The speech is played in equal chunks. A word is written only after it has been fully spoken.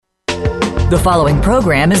The following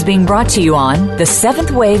program is being brought to you on the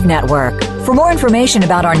Seventh Wave Network. For more information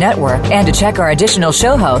about our network and to check our additional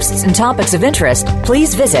show hosts and topics of interest,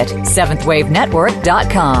 please visit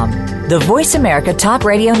seventhwavenetwork.com. The Voice America Talk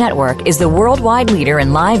Radio Network is the worldwide leader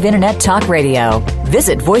in live Internet talk radio.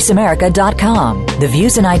 Visit voiceamerica.com. The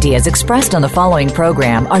views and ideas expressed on the following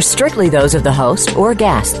program are strictly those of the host or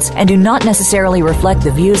guests and do not necessarily reflect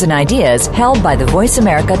the views and ideas held by the Voice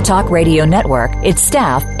America Talk Radio Network, its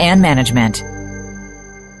staff, and management.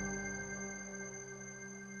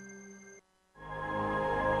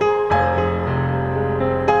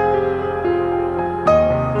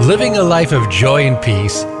 Living a life of joy and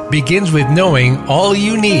peace begins with knowing all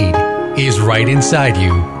you need is right inside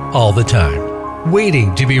you all the time,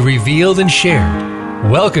 waiting to be revealed and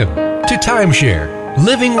shared. Welcome to Timeshare,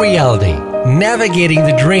 Living Reality, Navigating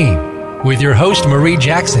the Dream, with your host Marie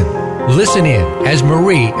Jackson. Listen in as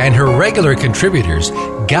Marie and her regular contributors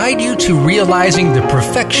guide you to realizing the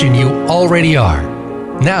perfection you already are.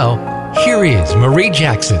 Now, here is Marie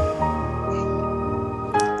Jackson.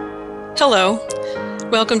 Hello.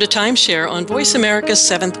 Welcome to Timeshare on Voice America's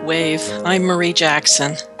Seventh Wave. I'm Marie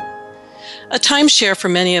Jackson. A timeshare for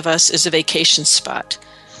many of us is a vacation spot,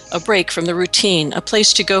 a break from the routine, a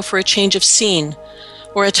place to go for a change of scene,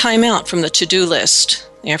 or a time out from the to-do list.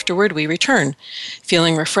 Afterward, we return,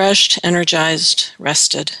 feeling refreshed, energized,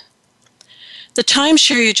 rested. The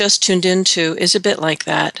timeshare you just tuned into is a bit like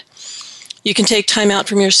that. You can take time out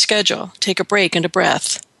from your schedule, take a break and a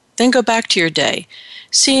breath, then go back to your day,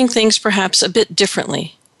 seeing things perhaps a bit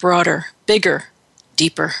differently, broader, bigger,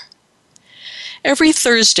 deeper. Every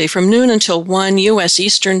Thursday from noon until 1 U.S.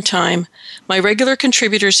 Eastern Time, my regular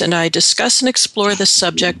contributors and I discuss and explore the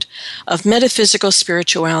subject of metaphysical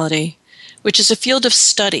spirituality, which is a field of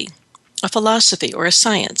study, a philosophy, or a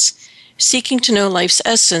science, seeking to know life's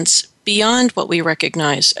essence beyond what we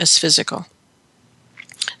recognize as physical.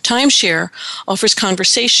 Timeshare offers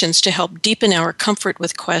conversations to help deepen our comfort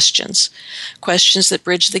with questions that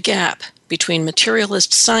bridge the gap between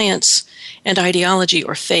materialist science and ideology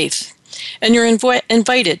or faith, and you're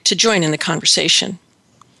invited to join in the conversation.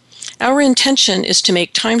 Our intention is to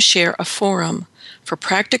make Timeshare a forum for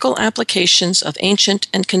practical applications of ancient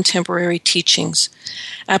and contemporary teachings,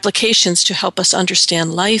 applications to help us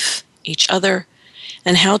understand life, each other,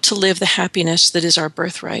 and how to live the happiness that is our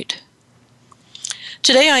birthright.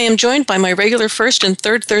 Today I am joined by my regular first and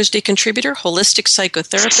third Thursday contributor, Holistic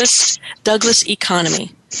Psychotherapist Douglas Economy.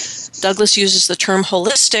 Douglas uses the term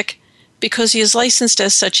holistic because he is licensed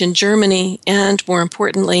as such in Germany and, more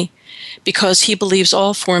importantly, because he believes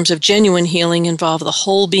all forms of genuine healing involve the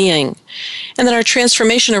whole being and that our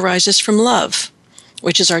transformation arises from love,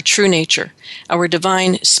 which is our true nature, our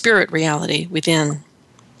divine spirit reality within.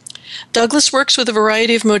 Douglas works with a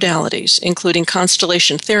variety of modalities, including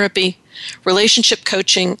constellation therapy, relationship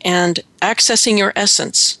coaching, and accessing your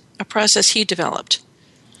essence, a process he developed.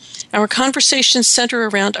 Our conversations center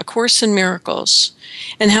around A Course in Miracles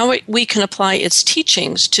and how we can apply its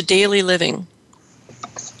teachings to daily living.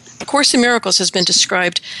 A Course in Miracles has been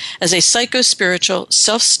described as a psycho-spiritual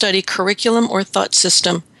self-study curriculum or thought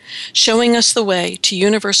system, showing us the way to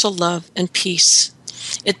universal love and peace.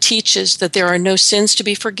 It teaches that there are no sins to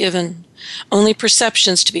be forgiven, only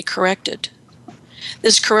perceptions to be corrected.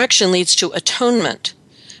 This correction leads to atonement,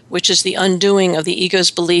 which is the undoing of the ego's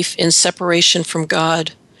belief in separation from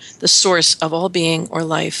God, the source of all being or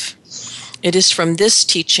life. It is from this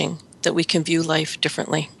teaching that we can view life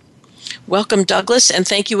differently. Welcome, Douglas, and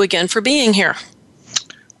thank you again for being here.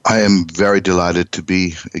 I am very delighted to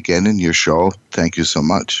be again in your show. Thank you so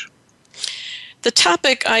much. The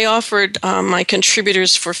topic I offered my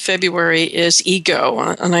contributors for February is ego,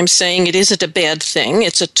 and I'm saying it isn't a bad thing.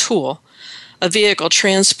 It's a tool, a vehicle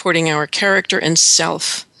transporting our character and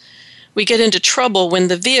self. We get into trouble when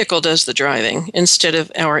the vehicle does the driving instead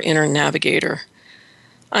of our inner navigator.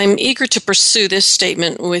 I'm eager to pursue this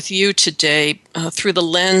statement with you today through the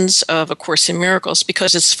lens of A Course in Miracles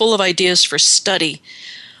because it's full of ideas for study.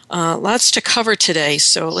 Lots to cover today,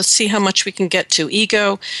 so let's see how much we can get to.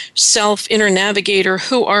 Ego, self, inner navigator,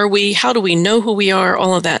 who are we, how do we know who we are,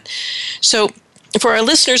 all of that. So for our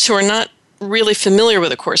listeners who are not really familiar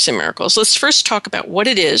with A Course in Miracles, let's first talk about what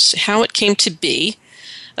it is, how it came to be,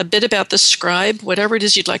 a bit about the scribe, whatever it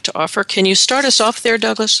is you'd like to offer. Can you start us off there,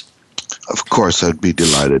 Douglas? Of course, I'd be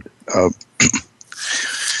delighted.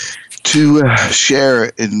 To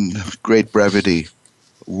share in great brevity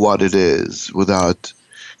what it is without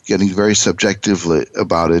getting very subjectively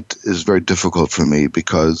about it is very difficult for me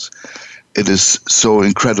because it has so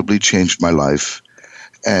incredibly changed my life,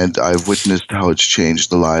 and I've witnessed how it's changed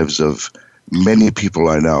the lives of many people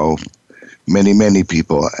I know, many, many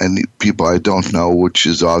people, and people I don't know, which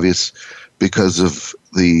is obvious because of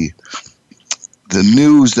the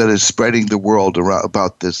news that is spreading the world around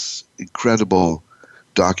about this incredible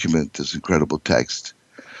document, this incredible text.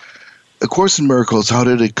 A Course in Miracles, how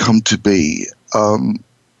did it come to be?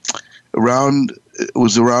 It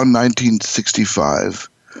was around 1965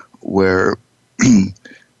 where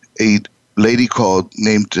a lady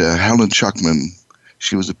named Helen Schuckman,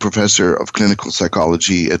 she was a professor of clinical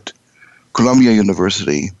psychology at Columbia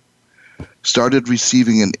University, started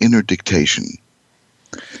receiving an inner dictation.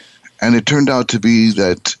 And it turned out to be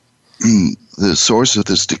that the source of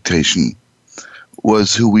this dictation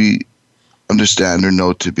was who we understand or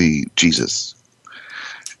know to be Jesus.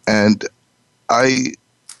 And I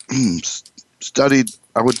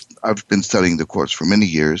I've been studying the Course for many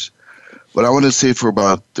years, but I want to say for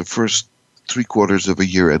about the first 3/4 of a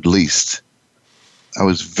year at least, I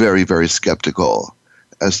was very, very skeptical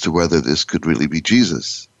as to whether this could really be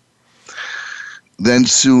Jesus. Then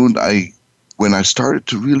soon, when I started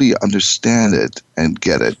to really understand it and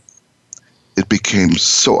get it, it became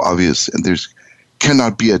so obvious, and there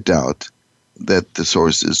cannot be a doubt that the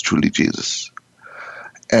source is truly Jesus.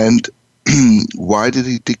 And why did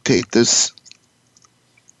he dictate this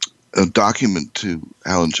document to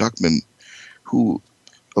Helen Schuckman, who,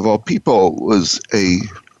 of all people, was an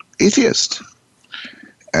atheist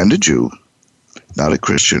and a Jew, not a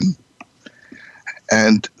Christian,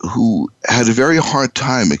 and who had a very hard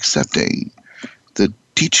time accepting the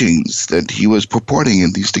teachings that he was purporting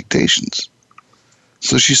in these dictations.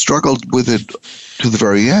 So she struggled with it to the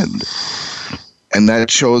very end. And that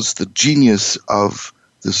shows the genius of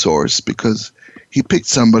the source, because he picked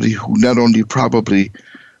somebody who not only probably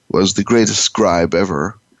was the greatest scribe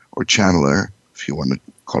ever, or channeler, if you want to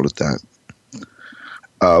call it that,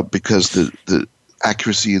 because the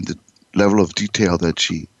accuracy and the level of detail that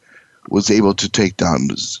she was able to take down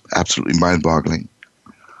was absolutely mind-boggling.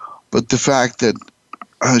 But the fact that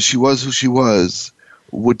she was who she was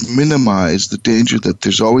would minimize the danger that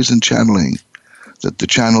there's always in channeling, that the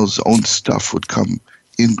channel's own stuff would come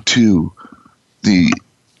into the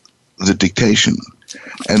dictation.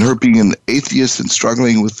 And her being an atheist and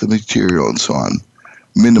struggling with the material and so on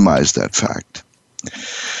minimized that fact.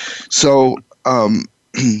 So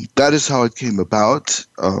that is how it came about.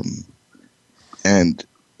 And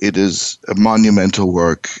it is a monumental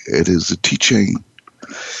work. It is a teaching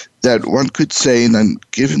that one could say, and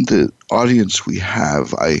given the audience we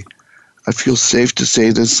have, I feel safe to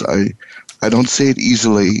say this. I don't say it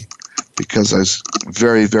easily because I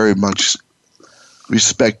very, very much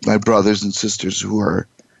respect my brothers and sisters who are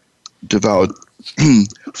devout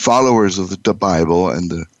followers of the Bible and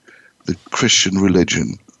the Christian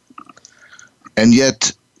religion. And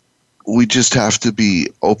yet, we just have to be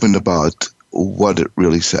open about what it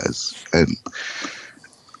really says. And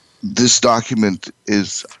this document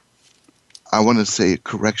is, I want to say, a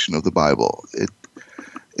correction of the Bible.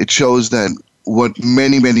 It shows that what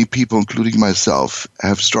many, many people, including myself,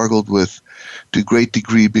 have struggled with to a great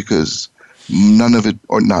degree, because none of it,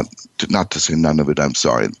 or not to say none of it, I'm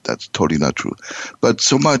sorry, that's totally not true, but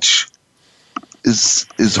so much is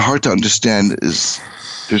hard to understand. There's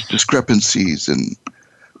discrepancies and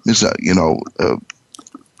the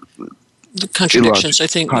contradictions. I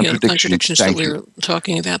think contradictions that we were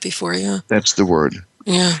talking about before. Yeah, that's the word.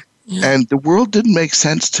 Yeah. And the world didn't make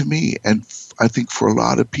sense to me, and I think for a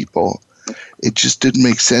lot of people, it just didn't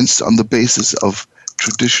make sense on the basis of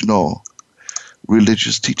traditional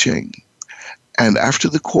religious teaching. And after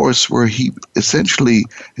the Course, where he essentially,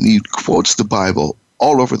 and he quotes the Bible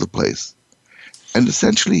all over the place, and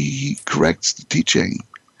essentially he corrects the teaching.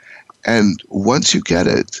 And once you get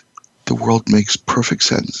it, the world makes perfect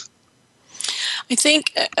sense. I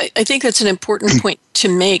think that's an important point to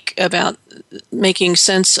make about making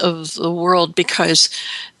sense of the world, because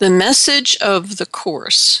the message of the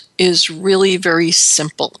Course is really very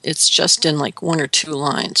simple. It's just in like 1 or 2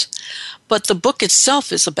 lines. But the book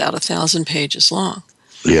itself is about 1,000 pages long.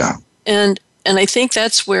 Yeah. And I think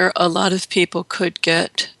that's where a lot of people could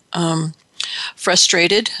get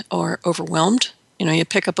frustrated or overwhelmed. You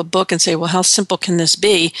pick up a book and say, well, how simple can this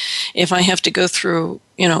be if I have to go through,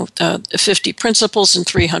 50 principles and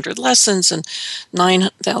 300 lessons and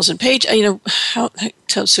 9,000 pages?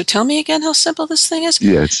 So tell me again how simple this thing is?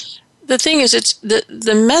 Yes. The thing is, it's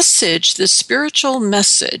the message, the spiritual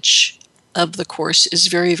message of the Course is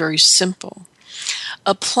very, very simple.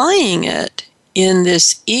 Applying it in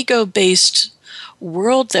this ego-based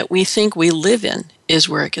world that we think we live in is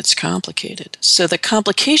where it gets complicated. So the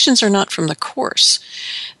complications are not from the Course.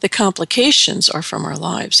 The complications are from our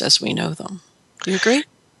lives as we know them. Do you agree?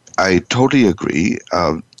 I totally agree.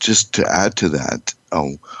 Just to add to that,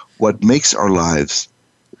 what makes our lives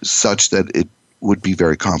such that it would be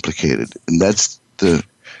very complicated, and that's the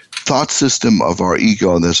thought system of our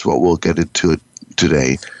ego, and that's what we'll get into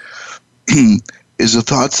today, is a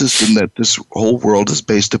thought system that this whole world is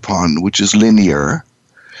based upon, which is linear.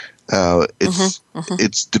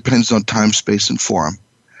 It depends on time, space, and form.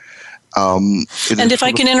 And if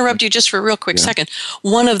I can interrupt you just for a real quick second,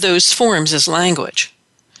 one of those forms is language.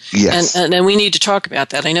 Yes. And we need to talk about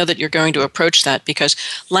that. I know that you're going to approach that because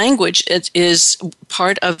language is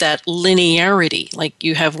part of that linearity. Like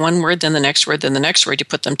you have one word, then the next word, then the next word. You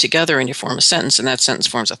put them together and you form a sentence, and that sentence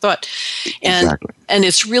forms a thought. Exactly. And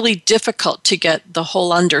it's really difficult to get the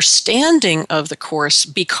whole understanding of the course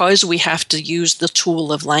because we have to use the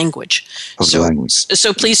tool of language.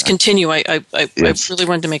 So please continue. I really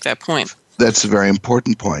wanted to make that point. That's a very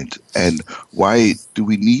important point. And why do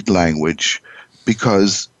we need language?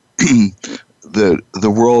 Because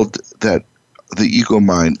the world that the ego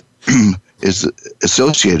mind is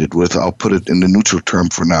associated with, I'll put it in a neutral term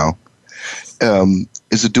for now,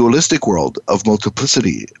 is a dualistic world of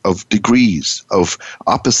multiplicity, of degrees, of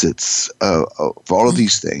opposites, of all of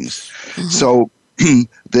these things. Mm-hmm. So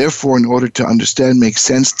therefore, in order to understand, make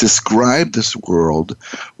sense, describe this world,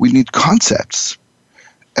 we need concepts.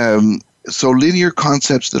 So linear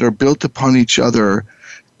concepts that are built upon each other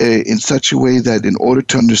in such a way that in order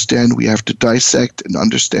to understand, we have to dissect and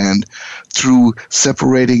understand through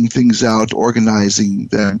separating things out, organizing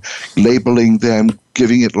them, labeling them,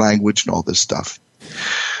 giving it language and all this stuff.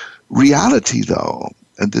 Reality, though,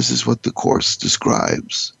 and this is what the Course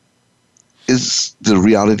describes, is the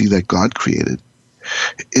reality that God created,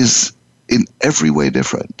 is in every way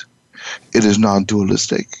different. It is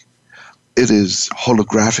non-dualistic. It is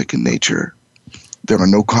holographic in nature. There are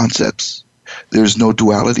no concepts. There's no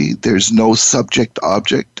duality. There's no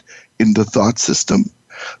subject-object in the thought system.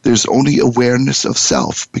 There's only awareness of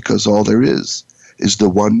self, because all there is the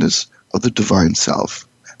oneness of the divine self,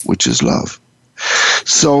 which is love.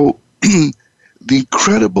 So the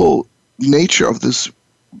incredible nature of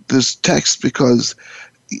this text, because,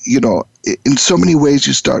 in so many ways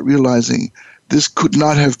you start realizing this could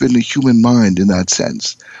not have been a human mind in that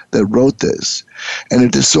sense that wrote this. And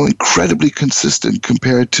it is so incredibly consistent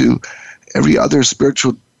compared to every other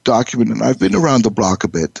spiritual document, and I've been around the block a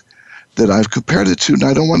bit, that I've compared it to, and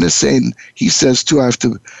I don't want to say, and he says too, I have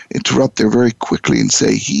to interrupt there very quickly and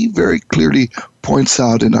say he very clearly points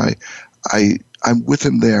out, and I'm with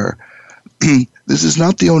him there, this is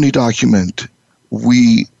not the only document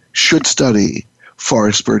we should study for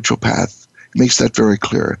our spiritual path. He makes that very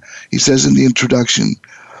clear. He says in the introduction,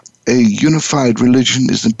 a unified religion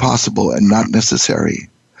is impossible and not necessary,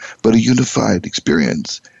 but a unified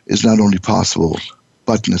experience is not only possible,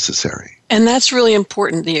 but necessary. And that's really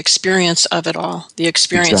important, the experience of it all, the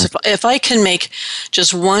experience. Exactly. If I can make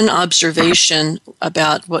just one observation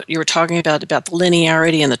about what you were talking about the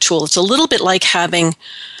linearity and the tool, it's a little bit like having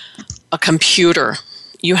a computer.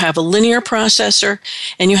 You have a linear processor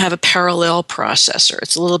and you have a parallel processor.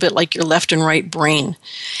 It's a little bit like your left and right brain.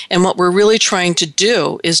 And what we're really trying to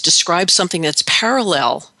do is describe something that's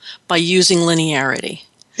parallel by using linearity.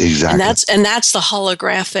 Exactly. And that's the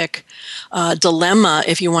holographic dilemma,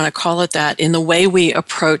 if you want to call it that, in the way we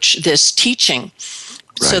approach this teaching.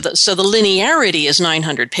 Right. So the linearity is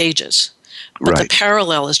 900 pages, but the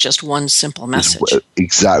parallel is just one simple message.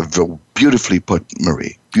 Exactly. Beautifully put,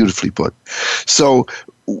 Marie. Beautifully put. So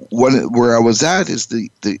where I was at is the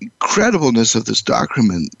incredibleness of this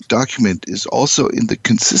document is also in the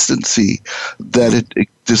consistency that it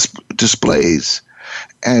displays.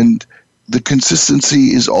 And the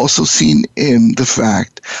consistency is also seen in the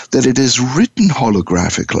fact that it is written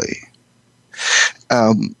holographically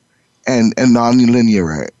and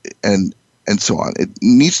non-linear and so on. It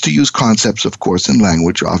needs to use concepts, of course, and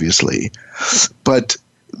language, obviously. But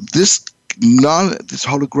this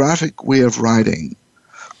holographic way of writing,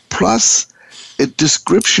 plus a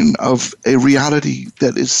description of a reality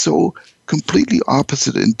that is so completely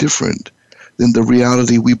opposite and different than the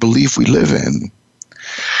reality we believe we live in,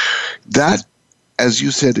 that, as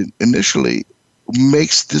you said initially,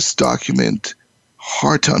 makes this document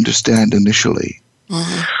hard to understand initially.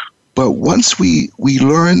 Mm-hmm. But once we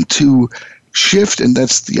learn to shift, and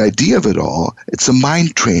that's the idea of it all, it's a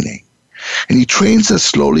mind training. And he trains us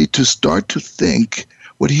slowly to start to think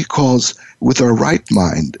what he calls with our right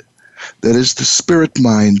mind. That is the spirit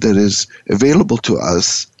mind that is available to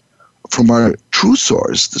us from our true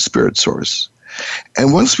source, the spirit source.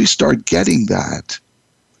 And once we start getting that,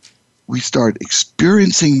 we start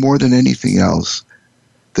experiencing more than anything else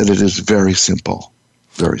that it is very simple,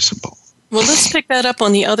 very simple. Well, let's pick that up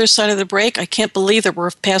on the other side of the break. I can't believe that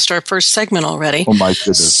we're past our first segment already. Oh, my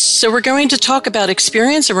goodness. So we're going to talk about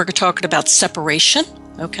experience, and we're going to talk about separation,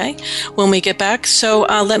 okay, when we get back. So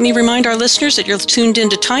let me remind our listeners that you're tuned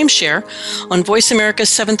into Timeshare on Voice America's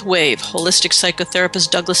Seventh Wave. Holistic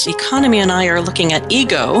Psychotherapist Douglas Economy and I are looking at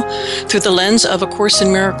ego through the lens of A Course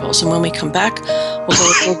in Miracles. And when we come back, we'll go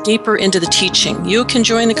a little deeper into the teaching. You can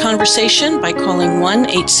join the conversation by calling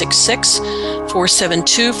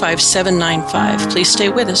 1-866-472-5795. Please stay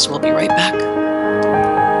with us. We'll be right back.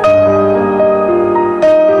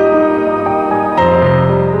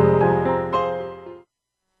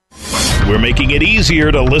 We're making it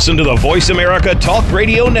easier to listen to the Voice America Talk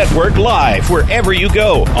Radio Network live wherever you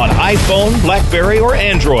go on iPhone, BlackBerry, or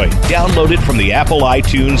Android. Download it from the Apple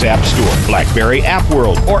iTunes App Store, BlackBerry App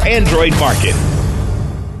World, or Android Market.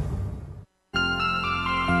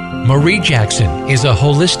 Marie Jackson is a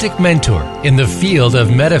holistic mentor in the field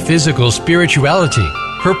of metaphysical spirituality.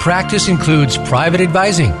 Her practice includes private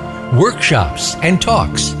advising, workshops, and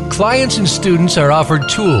talks. Clients and students are offered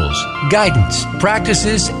tools, guidance,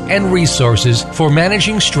 practices, and resources for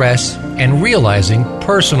managing stress and realizing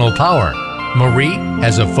personal power. Marie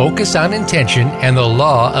has a focus on intention and the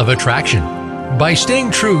law of attraction. By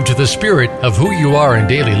staying true to the spirit of who you are in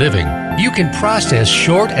daily living, you can process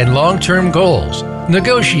short and long-term goals,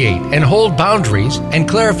 negotiate and hold boundaries, and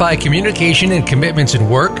clarify communication and commitments in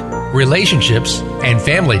work, relationships, and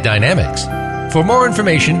family dynamics. For more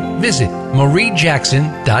information, visit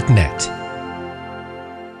mariejackson.net.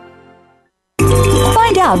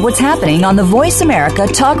 Find out what's happening on the Voice America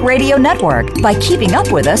Talk Radio Network by keeping up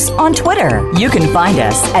with us on Twitter. You can find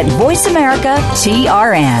us at Voice America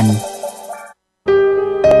TRN.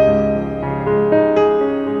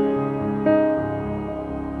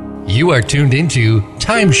 You are tuned into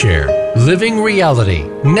Timeshare, Living Reality,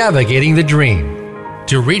 Navigating the Dream.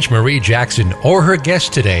 To reach Marie Jackson or her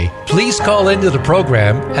guest today, please call into the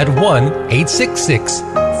program at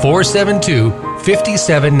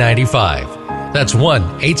 1-866-472-5795. That's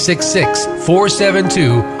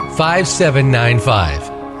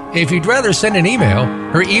 1-866-472-5795. If you'd rather send an email,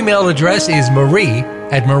 her email address is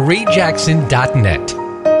marie@mariejackson.net.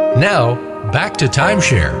 Now, back to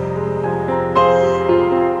Timeshare.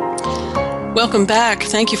 Welcome back.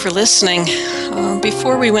 Thank you for listening.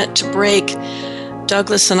 Before we went to break,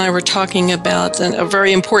 Douglas and I were talking about a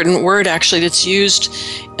very important word, actually, that's used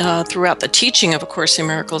throughout the teaching of A Course in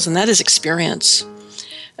Miracles, and that is experience.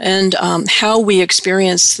 And how we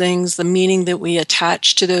experience things, the meaning that we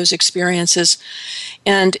attach to those experiences.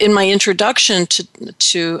 And in my introduction to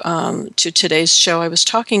today's show, I was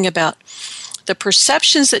talking about the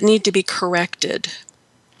perceptions that need to be corrected,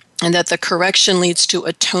 and that the correction leads to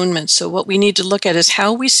atonement. So what we need to look at is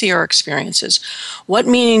how we see our experiences. What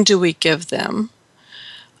meaning do we give them?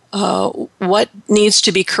 What needs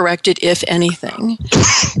to be corrected, if anything?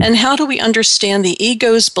 And how do we understand the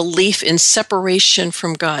ego's belief in separation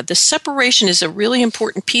from God? The separation is a really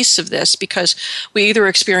important piece of this, because we either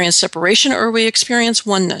experience separation or we experience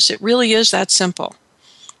oneness. It really is that simple.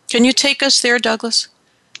 Can you take us there, Douglas?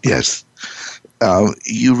 Yes.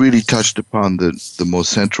 You really touched upon the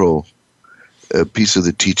most central piece of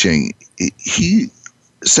the teaching. He,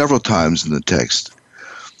 several times in the text,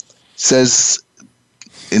 says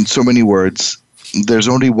in so many words, there's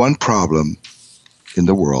only one problem in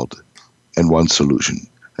the world and one solution.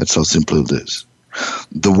 That's how simple it is.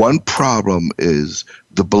 The one problem is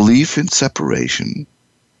the belief in separation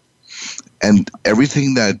and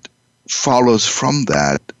everything that follows from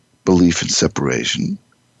that belief in separation.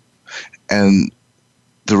 And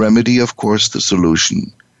the remedy, of course, the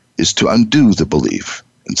solution, is to undo the belief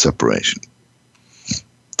in separation.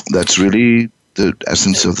 That's really the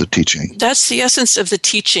essence of the teaching. That's the essence of the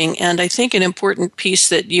teaching, and I think an important piece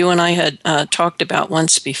that you and I had talked about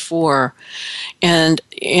once before. And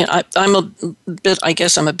I'm a bit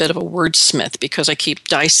of a wordsmith, because I keep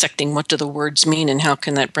dissecting what do the words mean and how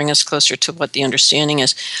can that bring us closer to what the understanding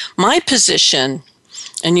is. My position,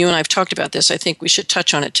 and you and I have talked about this, I think we should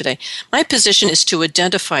touch on it today. My position is to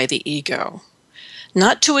identify the ego,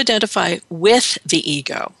 not to identify with the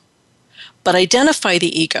ego, but identify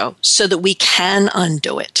the ego so that we can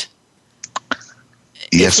undo it.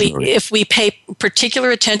 Yes, if we pay particular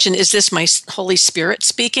attention, is this my Holy Spirit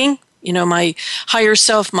speaking? My higher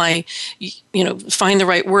self, find the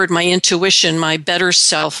right word, my intuition, my better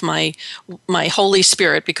self, my Holy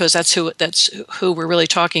Spirit, because that's who we're really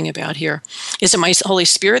talking about here. Is it my Holy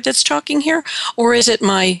Spirit that's talking here, or is it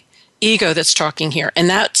my ego that's talking here? And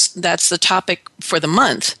that's the topic for the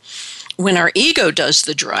month. When our ego does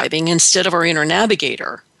the driving instead of our inner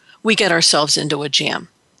navigator, we get ourselves into a jam.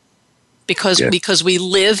 because we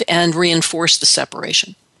live and reinforce the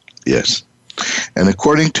separation. Yes. And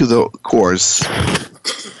according to the Course,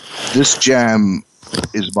 this jam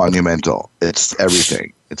is monumental. It's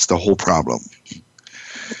everything. It's the whole problem.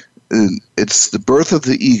 It's the birth of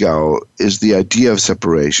the ego is the idea of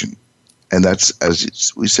separation. And that's,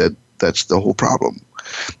 as we said, that's the whole problem.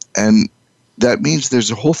 And that means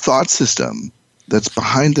there's a whole thought system that's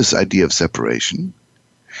behind this idea of separation.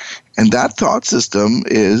 And that thought system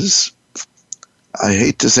is, I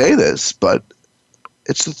hate to say this, but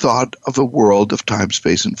it's the thought of a world of time,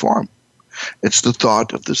 space, and form. It's the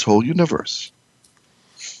thought of this whole universe.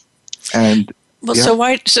 And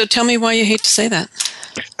so tell me why you hate to say that.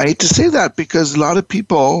 I hate to say that because a lot of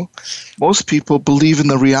people, most people believe in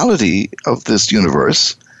the reality of this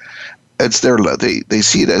universe. It's they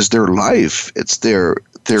see it as their life. It's their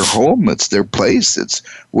home. It's their place. It's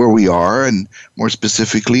where we are, and more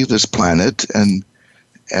specifically, this planet and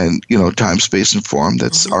time, space, and form.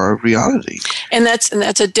 That's our reality. And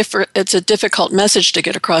it's a difficult message to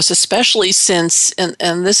get across, especially since,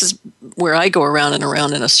 and this is where I go around and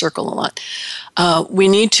around in a circle a lot. We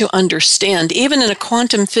need to understand, even in a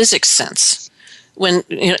quantum physics sense, when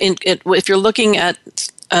if you're looking at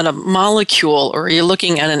a molecule or you're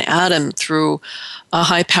looking at an atom through a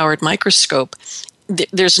high-powered microscope,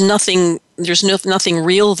 there's nothing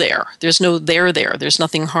real there. There's no there. There's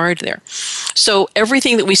nothing hard there. So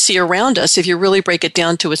everything that we see around us, if you really break it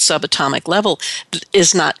down to its subatomic level,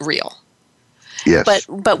 is not real. Yes.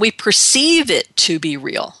 But we perceive it to be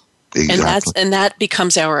real. Exactly. And that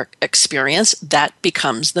becomes our experience. That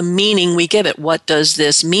becomes the meaning we give it. What does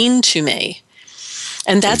this mean to me?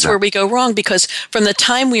 And that's where we go wrong, because from the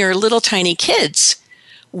time we are little tiny kids,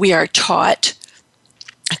 we are taught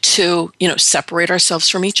to, separate ourselves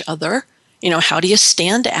from each other. How do you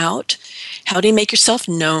stand out? How do you make yourself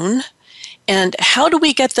known? And how do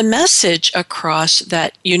we get the message across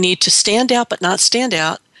that you need to stand out but not stand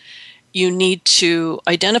out? You need to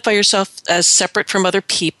identify yourself as separate from other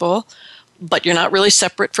people, but you're not really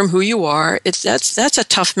separate from who you are. That's a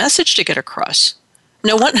tough message to get across.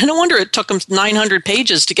 No wonder it took him 900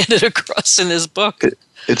 pages to get it across in his book.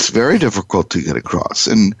 It's very difficult to get across.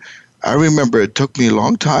 And I remember it took me a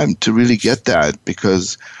long time to really get that,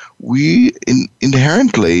 because we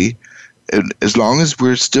inherently, as long as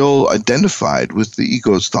we're still identified with the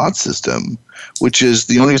ego's thought system, which is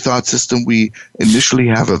the only thought system we initially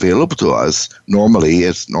have available to us normally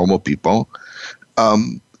as normal people,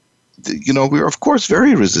 we're of course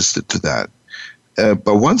very resistant to that.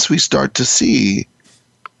 But once we start to see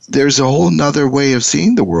there's a whole nother way of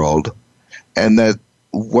seeing the world, and that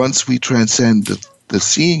once we transcend the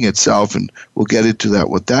seeing itself, and we'll get into that,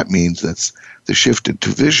 what that means, that's the shift into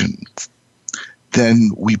vision,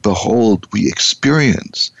 then we behold, we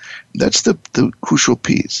experience. That's the crucial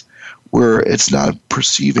piece, where it's not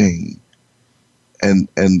perceiving, and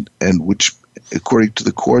which, according to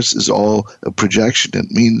the Course, is all a projection.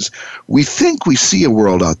 It means we think we see a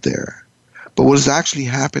world out there, but what is actually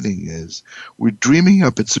happening is we're dreaming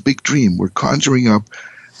up, it's a big dream, we're conjuring up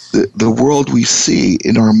the world we see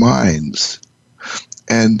in our minds.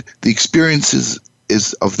 And the experience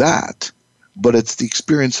is of that, but it's the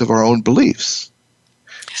experience of our own beliefs.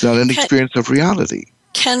 It's not an experience of reality.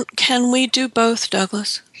 Can we do both,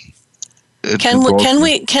 Douglas? Can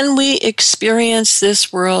we experience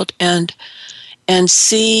this world and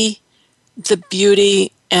see the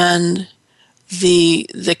beauty and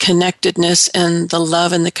the connectedness and the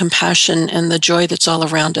love and the compassion and the joy that's all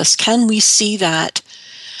around us? Can we see that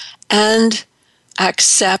and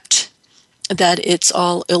accept that it's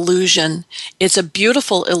all illusion? It's a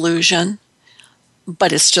beautiful illusion,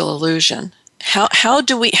 but it's still illusion. How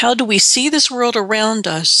do we see this world around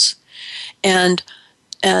us and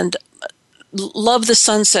love the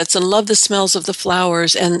sunsets and love the smells of the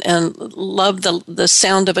flowers and love the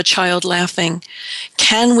sound of a child laughing?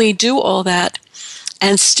 Can we do all that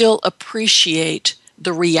and still appreciate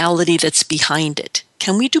the reality that's behind it?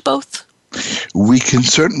 Can we do both? We can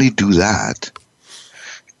certainly do that.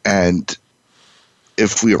 And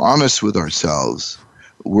if we're honest with ourselves,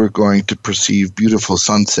 we're going to perceive beautiful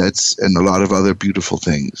sunsets and a lot of other beautiful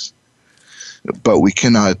things. But we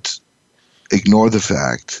cannot ignore the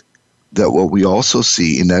fact that what we also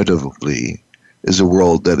see inevitably is a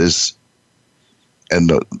world that is, and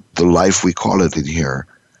the life we call it in here,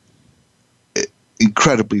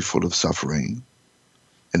 incredibly full of suffering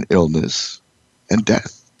and illness and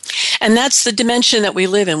death. And that's the dimension that we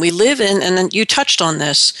live in. We live in, and then you touched on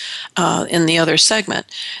this in the other segment,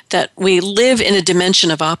 that we live in a dimension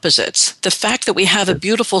of opposites. The fact that we have a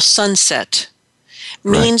beautiful sunset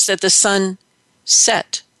means that the sun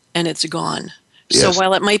set and it's gone. So Yes.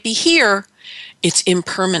 while it might be here, it's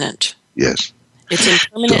impermanent. Yes. It's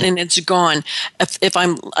impermanent and it's gone. If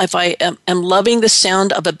I am loving the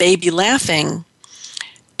sound of a baby laughing,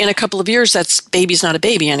 in a couple of years, baby's not a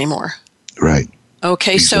baby anymore. Right.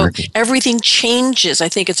 Okay, Exactly. so everything changes. I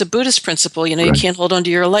think it's a Buddhist principle. You Right. can't hold on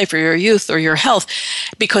to your life or your youth or your health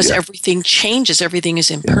because Yeah. everything changes. Everything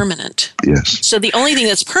is impermanent. Yes. So the only thing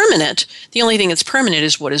that's permanent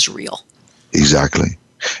is what is real. Exactly.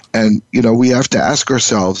 And, we have to ask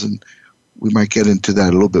ourselves, and we might get into that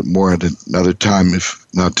a little bit more at another time, if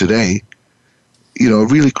not today. A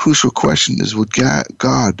really crucial question is, would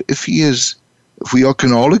God, if we all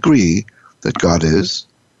can all agree that God is,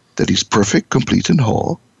 that he's perfect, complete, and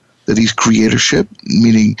whole, that he's creatorship,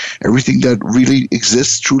 meaning everything that really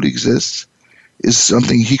exists, truly exists, is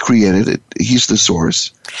something he created. He's the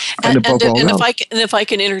source. And above all else. If I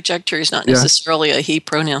can interject here, he's not necessarily a he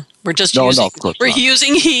pronoun. We're just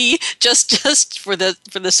using he just for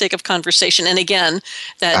the sake of conversation. And again,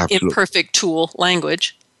 that Absolutely. imperfect tool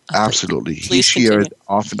language. Absolutely. Please he, she, continue.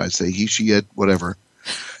 often I say he, she, it, whatever.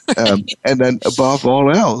 And then above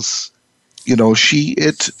all else, she,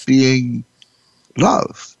 it being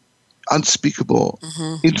love, unspeakable,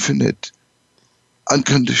 infinite,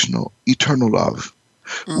 unconditional, eternal love.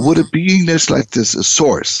 Would a beingness like this, a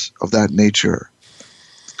source of that nature,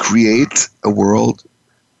 create a world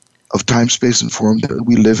of time, space, and form that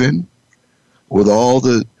we live in, with all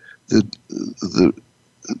the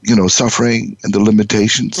suffering and the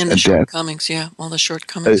limitations and the death? shortcomings? Yeah, all the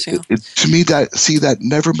shortcomings. Yeah. To me, that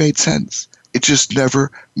never made sense. It just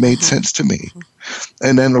never made sense to me.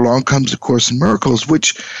 And then along comes A Course in Miracles,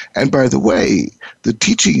 which, and by the way, the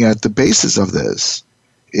teaching at the basis of this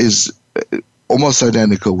is almost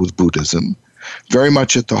identical with Buddhism, very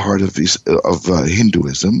much at the heart of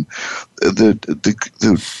Hinduism,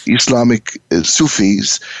 the Islamic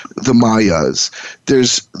Sufis, the Mayas.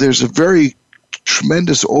 There's a very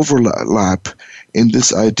tremendous overlap in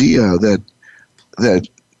this idea that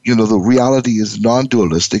the reality is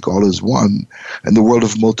non-dualistic, all is one, and the world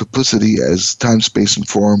of multiplicity as time, space, and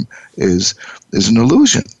form is an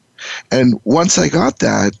illusion. And once I got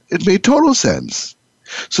that, it made total sense.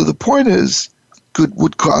 So the point is,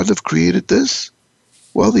 would God have created this?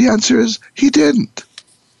 Well, the answer is he didn't.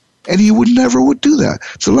 And he never would do that.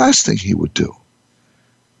 It's the last thing he would do.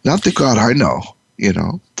 Not the God I know,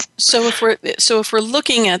 So if we're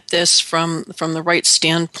looking at this from the right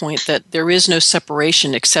standpoint, that there is no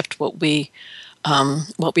separation except what we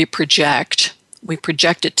project. We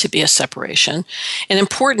project it to be a separation. An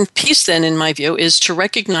important piece then, in my view, is to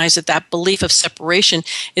recognize that belief of separation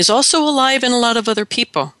is also alive in a lot of other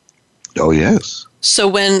people. Oh, yes. So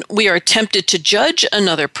when we are tempted to judge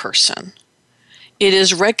another person, it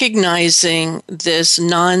is recognizing this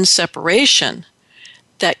non-separation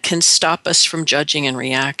that can stop us from judging and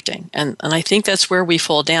reacting. And I think that's where we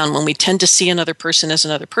fall down, when we tend to see another person as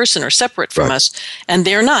another person or separate from us, and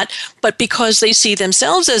they're not. But because they see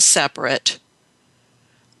themselves as separate,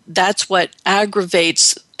 that's what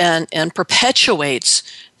aggravates and perpetuates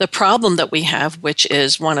the problem that we have, which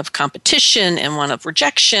is one of competition and one of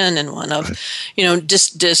rejection and one of,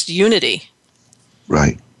 disunity.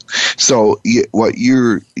 Right. So what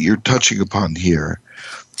you're touching upon here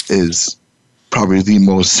is probably the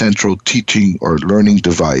most central teaching or learning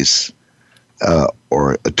device,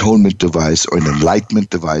 or atonement device, or an enlightenment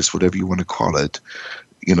device, whatever you want to call it,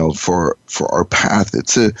 for our path.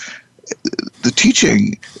 The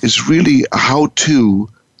teaching is really a how-to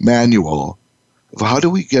manual of how do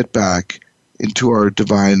we get back into our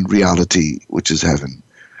divine reality, which is heaven.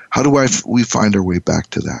 How do we find our way back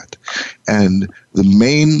to that? And the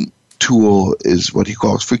main tool is what he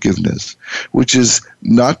calls forgiveness, which is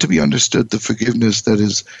not to be understood the forgiveness that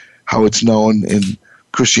is how it's known in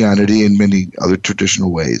Christianity and many other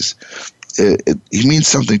traditional ways. He means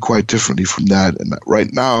something quite differently from that. And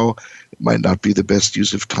right now, it might not be the best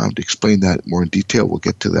use of time to explain that more in detail. We'll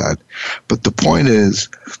get to that. But the point is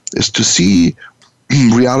to see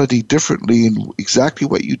reality differently in exactly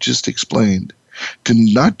what you just explained, to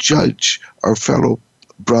not judge our fellow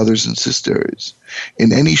brothers and sisters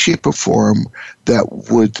in any shape or form that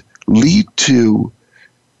would lead to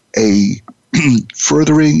a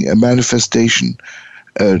furthering, a manifestation,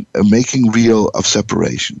 a making real of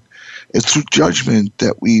separation. It's through judgment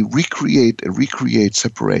that we recreate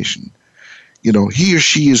separation. He or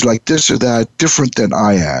she is like this or that, different than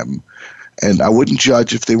I am. And I wouldn't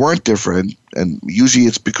judge if they weren't different. And usually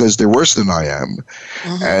it's because they're worse than I am.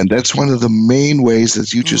 And that's one of the main ways,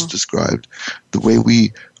 as you just described, the way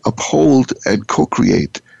we uphold and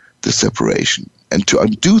co-create the separation. And to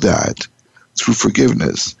undo that through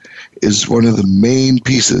forgiveness is one of the main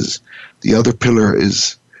pieces. The other pillar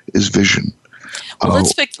is vision. Well,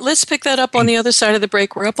 let's pick that up on the other side of the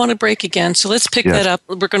break. We're up on a break again, so let's pick that up.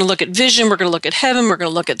 We're going to look at vision. We're going to look at heaven. We're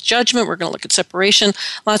going to look at judgment. We're going to look at separation.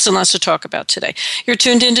 Lots and lots to talk about today. You're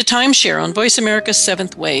tuned into Timeshare on Voice America's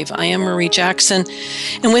Seventh Wave. I am Marie Jackson,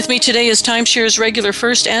 and with me today is Timeshare's regular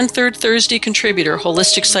first and third Thursday contributor,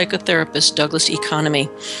 Holistic Psychotherapist Douglas Economy.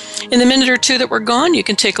 In the minute or two that we're gone, you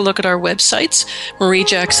can take a look at our websites,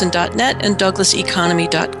 mariejackson.net and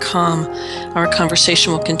douglaseconomy.com. Our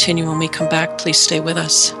conversation will continue when we come back. Please stay with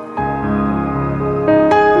us.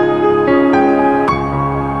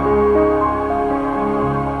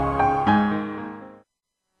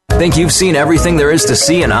 Think you've seen everything there is to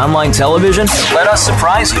see in online television? Let us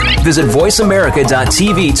surprise you. Visit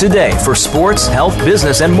voiceamerica.tv today for sports, health,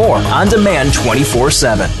 business, and more on demand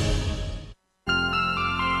 24/7.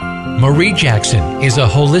 Marie Jackson is a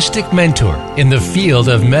holistic mentor in the field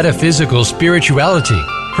of metaphysical spirituality.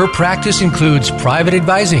 Her practice includes private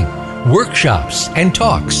advising, workshops, and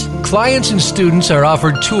talks. Clients and students are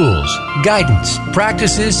offered tools, guidance,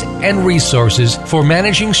 practices, and resources for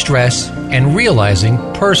managing stress and realizing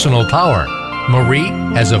personal power. Marie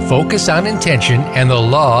has a focus on intention and the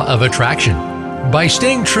law of attraction. By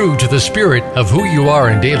staying true to the spirit of who you are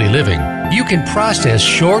in daily living, you can process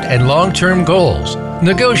short and long-term goals,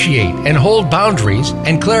 negotiate and hold boundaries,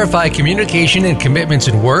 and clarify communication and commitments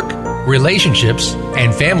in work, relationships,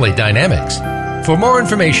 and family dynamics. For more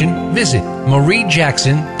information, visit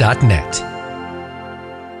mariejackson.net.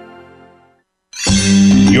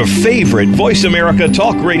 Your favorite Voice America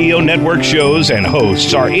Talk Radio Network shows and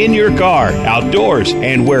hosts are in your car, outdoors,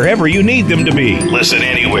 and wherever you need them to be. Listen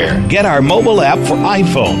anywhere. Get our mobile app for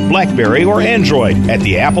iPhone, BlackBerry, or Android at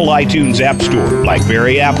the Apple iTunes App Store,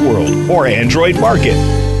 BlackBerry App World, or Android Market.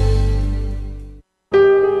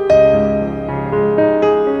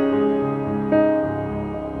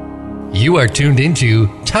 You are tuned into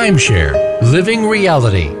Timeshare, Living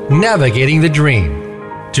Reality, Navigating the Dream.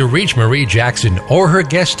 To reach Marie Jackson or her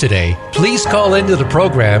guest today, please call into the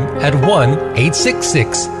program at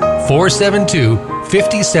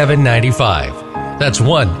 1-866-472-5795. That's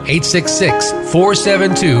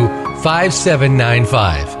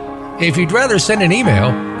 1-866-472-5795. If you'd rather send an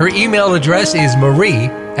email, her email address is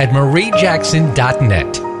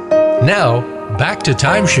marie@mariejackson.net. Now, back to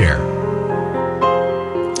Timeshare.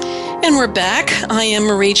 And we're back. I am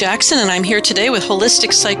Marie Jackson, and I'm here today with Holistic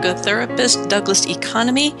Psychotherapist Douglas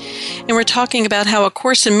Economy, and we're talking about how A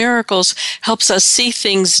Course in Miracles helps us see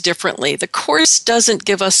things differently. The Course doesn't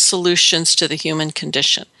give us solutions to the human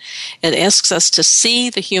condition. It asks us to see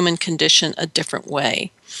the human condition a different way.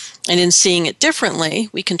 And in seeing it differently,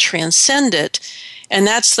 we can transcend it, and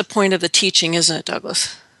that's the point of the teaching, isn't it,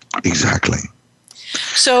 Douglas? Exactly.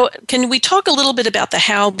 So can we talk a little bit about the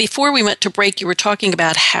how? Before we went to break, you were talking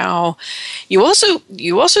about how you also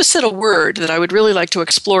said a word that I would really like to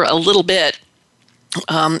explore a little bit,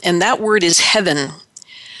 and that word is heaven.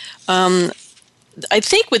 I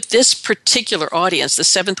think with this particular audience, the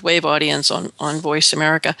Seventh Wave audience on Voice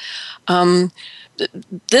America,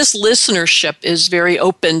 this listenership is very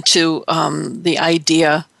open to the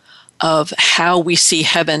idea of how we see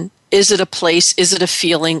heaven. Is it a place? Is it a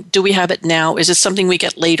feeling? Do we have it now? Is it something we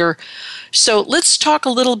get later? So let's talk a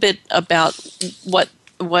little bit about what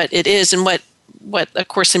it is and what A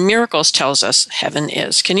Course in Miracles tells us heaven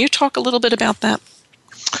is. Can you talk a little bit about that?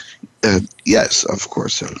 Yes, of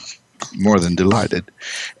course. I'm more than delighted.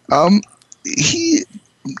 He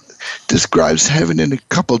describes heaven in a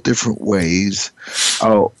couple different ways.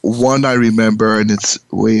 One I remember, and it's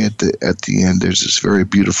way at the end. There's this very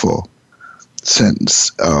beautiful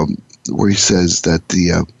sentence where he says that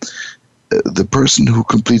the person who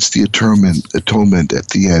completes the atonement at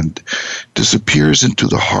the end disappears into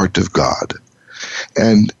the heart of God.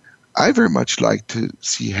 And I very much like to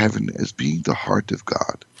see heaven as being the heart of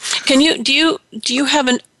God. Do you have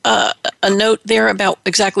a note there about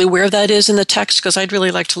exactly where that is in the text? Because I'd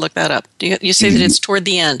really like to look that up. You say that it's toward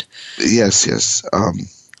the end. Yes. I'll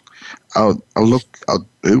look.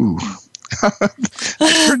 I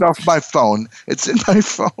turned off my phone. It's in my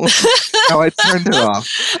phone. Now I turned it off.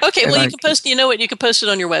 Okay, well, you can post. You know what? You can post it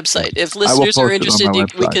on your website. If listeners are interested,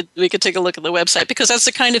 we could take a look at the website, because that's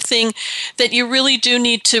the kind of thing that you really do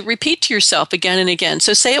need to repeat to yourself again and again.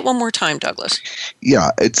 So say it one more time, Douglas.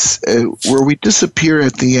 Yeah, it's where we disappear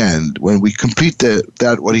at the end when we complete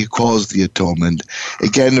that what he calls the atonement.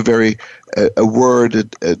 Again, a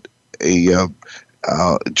word, a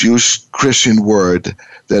Jewish Christian word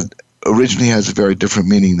that originally has a very different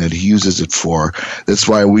meaning that he uses it for. That's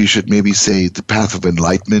why we should maybe say the path of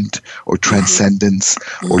enlightenment or transcendence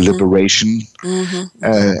or liberation.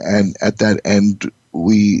 And at that end,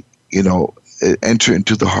 we, enter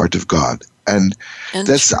into the heart of God. And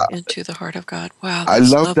that's into the heart of God. Wow, I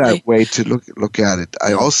love lovely. that way to look at it.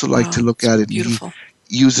 I also like to look at it. Beautiful.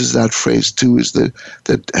 He uses that phrase too, is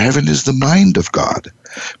that heaven is the mind of God,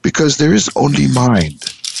 because there is only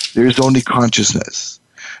mind, there is only consciousness.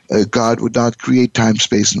 God would not create time,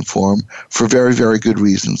 space, and form for very, very good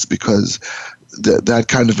reasons, because that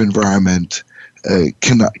kind of environment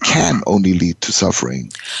can only lead to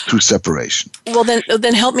suffering through separation. Well,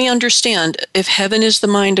 then help me understand. If heaven is the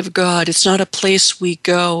mind of God, it's not a place we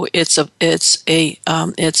go. It's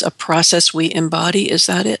a process we embody. Is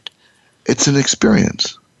that it? It's an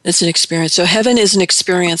experience. It's an experience. So heaven is an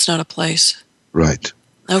experience, not a place. Right.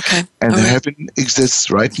 Okay. And heaven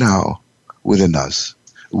exists right now within us.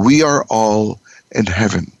 We are all in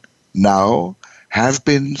heaven now, have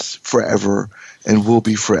been forever, and will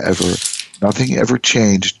be forever. Nothing ever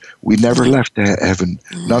changed. We never left heaven.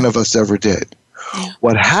 None of us ever did. Yeah.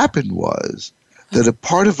 What happened was that a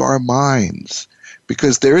part of our minds,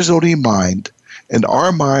 because there is only mind, and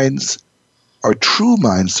our minds are true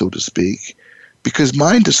minds, so to speak, because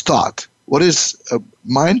mind is thought. What is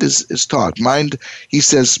mind is thought. Mind, he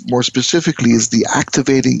says more specifically, is the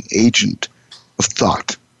activating agent of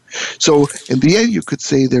thought. So in the end, you could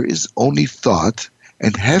say there is only thought,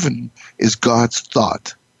 and heaven is God's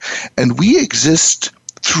thought. And we exist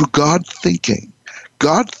through God thinking.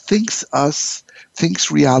 God thinks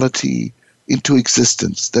reality into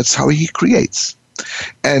existence. That's how he creates.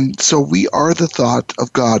 And so we are the thought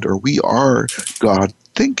of God, or we are God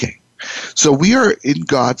thinking. So we are in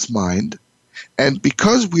God's mind, and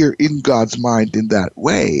because we are in God's mind in that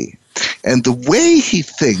way, and the way he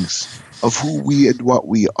thinks of who we and what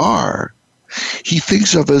we are, he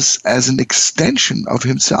thinks of us as an extension of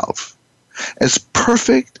himself, as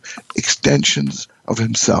perfect extensions of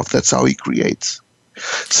himself. That's how he creates.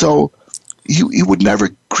 So he would never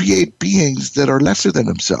create beings that are lesser than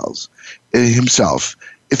himself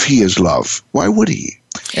if he is love. Why would he?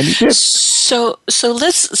 And he did. So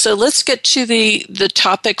let's get to the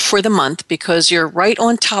topic for the month, because you're right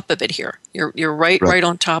on top of it here. You're right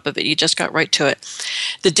on top of it. You just got right to it.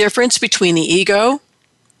 The difference between the ego,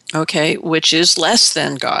 okay, which is less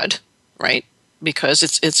than God, right? Because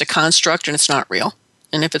it's a construct and it's not real.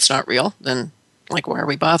 And if it's not real, then why are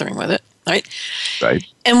we bothering with it, right? Right.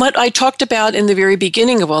 And what I talked about in the very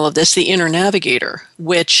beginning of all of this, the inner navigator,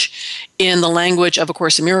 which in the language of A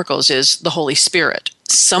Course in Miracles is the Holy Spirit.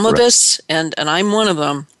 Some of us, and I'm one of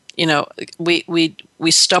them,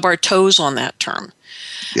 we stub our toes on that term.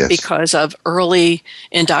 Yes. Because of early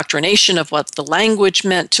indoctrination of what the language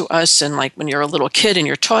meant to us. And like when you're a little kid and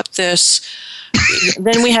you're taught this,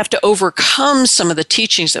 then we have to overcome some of the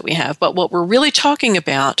teachings that we have. But what we're really talking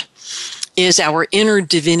about is our inner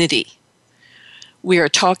divinity. We are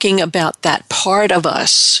talking about that part of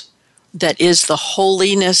us that is the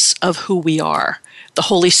holiness of who we are. The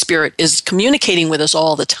Holy Spirit is communicating with us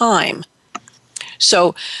all the time.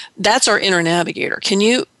 So that's our inner navigator. Can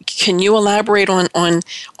you elaborate on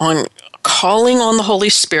calling on the Holy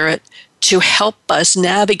Spirit to help us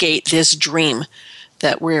navigate this dream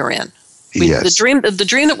that we're in? Yes. The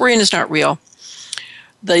dream that we're in is not real.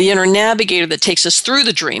 The inner navigator that takes us through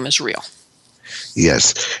the dream is real.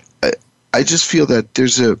 Yes. I just feel that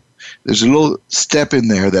there's a little step in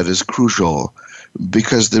there that is crucial,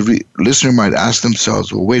 because the listener might ask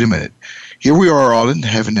themselves, well, wait a minute. Here we are all in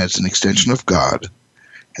heaven as an extension of God.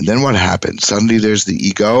 And then what happens? Suddenly there's the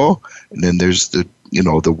ego, and then there's the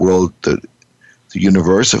world, the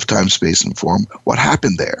universe of time, space, and form. What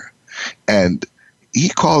happened there? And he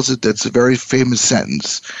calls it, that's a very famous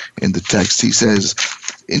sentence in the text. He says,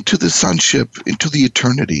 into the sonship, into the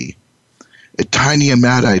eternity. A tiny and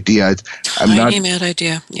mad idea. Mad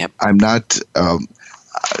idea. Yep. I'm not.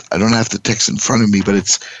 I don't have the text in front of me, but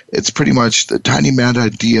it's pretty much the tiny mad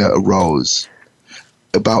idea arose,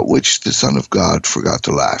 about which the Son of God forgot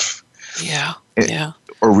to laugh. Yeah.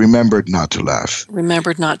 Or remembered not to laugh.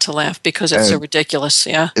 Remembered not to laugh because it's so ridiculous.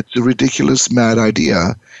 Yeah. It's a ridiculous mad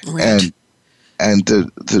idea, right. and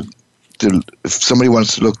the if somebody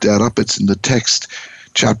wants to look that up, it's in the text,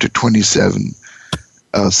 chapter 27.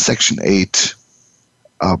 Section 8,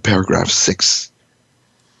 paragraph 6,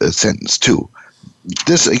 sentence 2.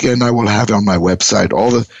 This, again, I will have on my website.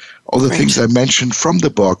 All the things I mentioned from the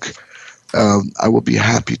book, I will be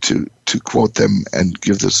happy to to quote them and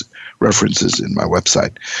give this references in my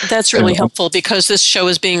website. That's really helpful because this show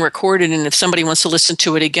is being recorded, and if somebody wants to listen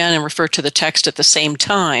to it again and refer to the text at the same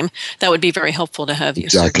time, that would be very helpful to have you.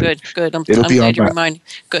 Exactly. So good. I'm It'll be glad on my,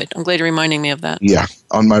 I'm glad you're reminding me of that. Yeah,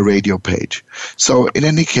 on my radio page. So in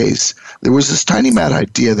any case, there was this tiny mad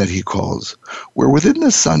idea that he calls, where within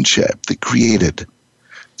the sonship that created,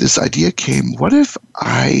 this idea came, what if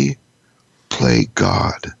I play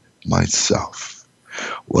God myself?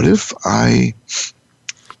 What if I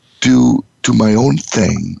do my own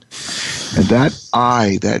thing, and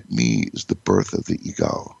that me is the birth of the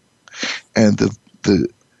ego, and the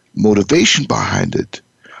motivation behind it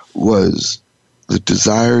was the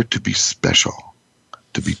desire to be special,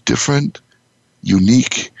 to be different,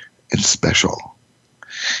 unique, and special.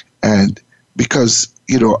 And because,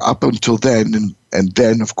 up until then, and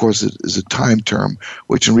then, of course, it is a time term,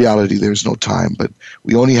 which in reality there's no time, but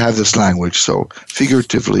we only have this language, so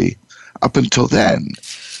figuratively, up until then,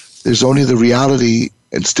 there's only the reality,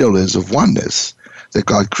 and still is, of oneness that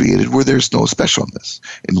God created, where there's no specialness.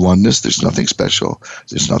 In oneness, there's nothing special,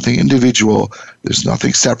 there's nothing individual, there's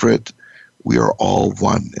nothing separate. We are all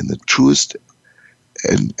one in the truest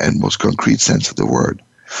and most concrete sense of the word.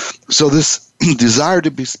 So this desire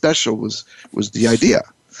to be special was the idea.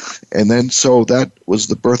 And then so that was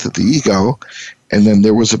the birth of the ego. And then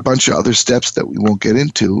there was a bunch of other steps that we won't get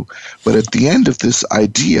into. But at the end of this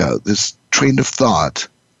idea, this train of thought,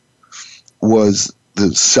 was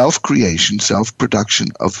the self-creation, self-production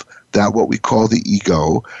of that what we call the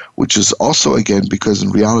ego, which is also, again, because in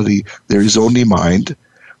reality there is only mind,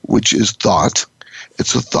 which is thought.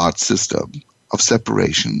 It's a thought system of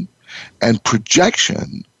separation and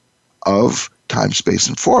projection of time, space,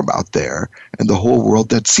 and form out there, and the whole world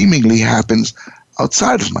that seemingly happens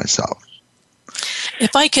outside of myself.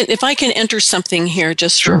 If I can enter something here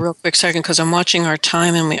just for a real quick second, because I'm watching our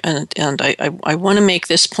time, and I want to make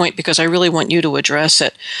this point because I really want you to address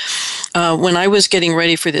it. When I was getting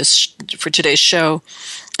ready for today's show,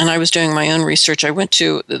 and I was doing my own research, I went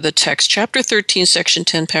to the text, chapter 13, section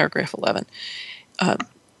 10, paragraph 11.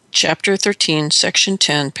 Chapter 13, section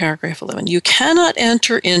 10, paragraph 11. You cannot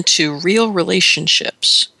enter into real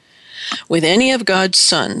relationships with any of God's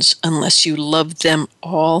sons unless you love them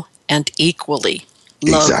all and equally.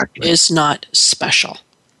 Love is not special.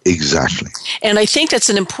 Exactly. And I think that's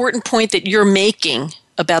an important point that you're making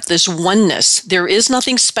about this oneness. There is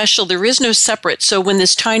nothing special. There is no separate. So when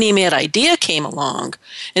this tiny mad idea came along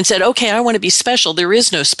and said, okay, I want to be special, there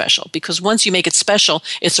is no special, because once you make it special,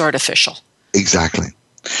 it's artificial. Exactly.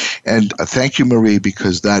 And thank you, Marie,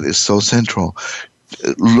 because that is so central.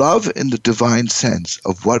 Love in the divine sense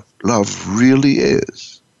of what love really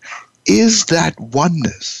is that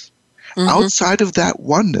oneness. Mm-hmm. Outside of that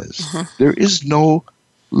oneness, there is no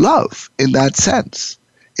love in that sense.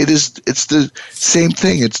 It's the same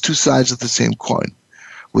thing. It's two sides of the same coin.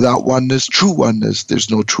 Without oneness, true oneness,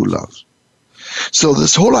 there's no true love. So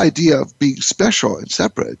this whole idea of being special and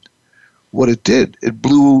separate, what it did, it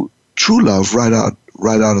blew true love right out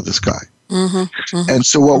of the sky. Mm-hmm. Mm-hmm. And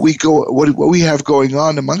so what we have going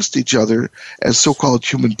on amongst each other as so-called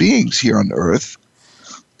human beings here on Earth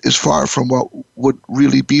is far from what would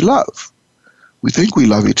really be love. We think we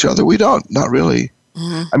love each other. We don't. Not really.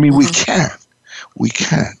 Mm-hmm. I mean, we can. We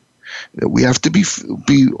can. We have to be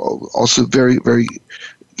also very, very,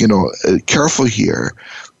 careful here.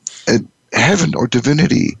 Heaven or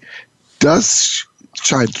divinity does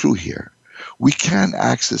shine through here. We can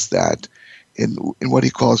access that in what he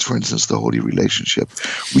calls, for instance, the holy relationship.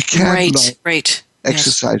 We can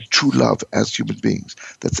exercise true love as human beings.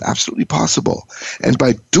 That's absolutely possible. And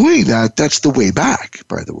by doing that, that's the way back,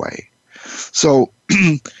 by the way. So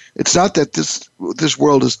it's not that this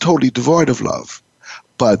world is totally devoid of love,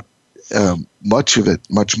 but much of it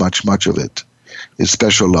is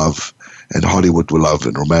special love and Hollywood love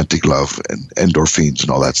and romantic love and endorphins and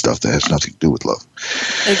all that stuff that has nothing to do with love.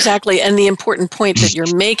 Exactly. And the important point that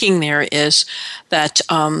you're making there is that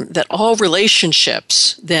that all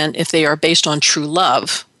relationships, then, if they are based on true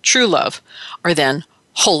love, are then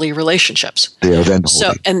holy relationships. They are then holy.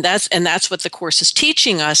 So, and that's what the Course is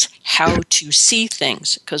teaching us, how to see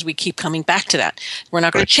things, because we keep coming back to that. We're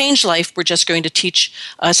not going to change life. We're just going to teach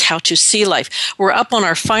us how to see life. We're up on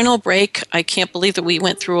our final break. I can't believe that we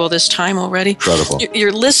went through all this time already. Incredible.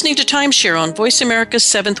 You're listening to Timeshare on Voice America's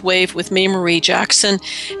Seventh Wave with me, Marie Jackson,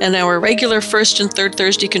 and our regular first and third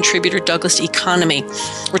Thursday contributor, Douglas Economy.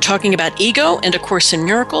 We're talking about ego and A Course in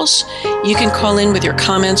Miracles. You can call in with your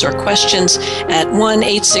comments or questions at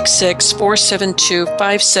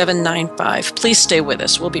 1-866-472-5795. Please stay with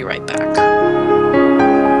us. We'll be right back.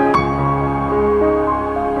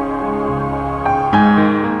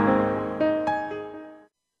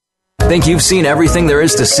 Think you've seen everything there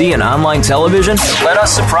is to see in online television? Let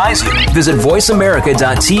us surprise you. Visit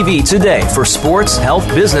voiceamerica.tv today for sports, health,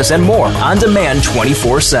 business, and more on demand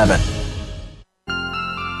 24/7.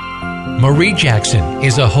 Marie Jackson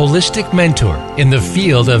is a holistic mentor in the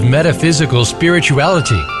field of metaphysical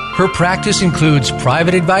spirituality. Her practice includes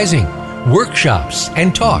private advising, workshops,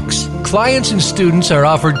 and talks. Clients and students are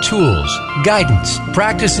offered tools, guidance,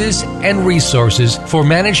 practices, and resources for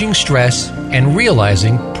managing stress and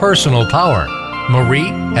realizing personal power.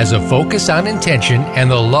 Marie has a focus on intention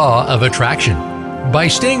and the law of attraction. By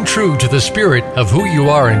staying true to the spirit of who you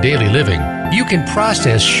are in daily living, you can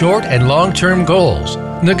process short and long-term goals,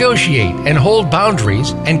 negotiate and hold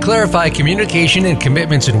boundaries, and clarify communication and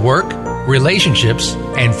commitments in work, relationships,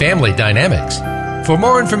 and family dynamics. For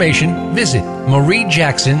more information, visit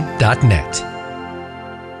mariejackson.net.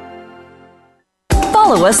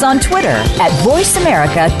 Follow us on Twitter at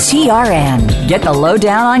VoiceAmericaTRN. Get the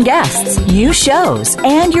lowdown on guests, new shows,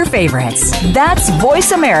 and your favorites. That's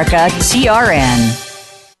VoiceAmericaTRN.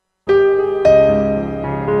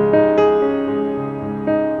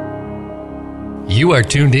 You are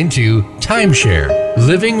tuned into Timeshare,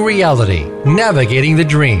 Living Reality, Navigating the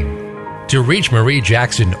Dream. To reach Marie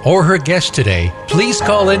Jackson or her guest today, please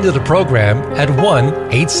call into the program at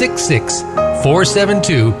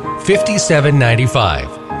 1-866-472-5795.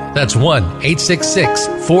 That's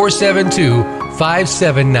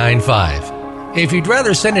 1-866-472-5795. If you'd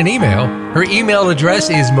rather send an email, her email address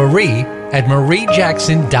is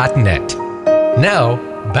marie@mariejackson.net. Now,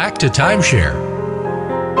 back to Timeshare.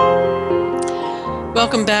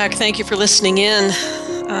 Welcome back. Thank you for listening in.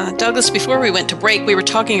 Douglas, before we went to break, we were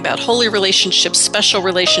talking about holy relationships, special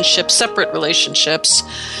relationships, separate relationships.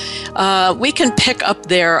 We can pick up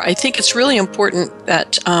there. I think it's really important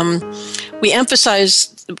that we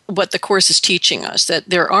emphasize what the Course is teaching us, that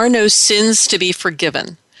there are no sins to be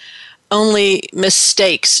forgiven, only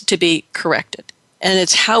mistakes to be corrected. And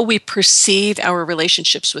it's how we perceive our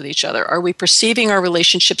relationships with each other. Are we perceiving our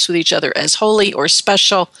relationships with each other as holy or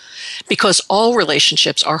special? Because all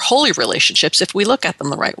relationships are holy relationships if we look at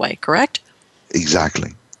them the right way, correct?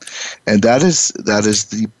 Exactly. And that is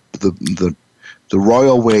the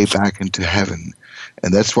royal way back into heaven.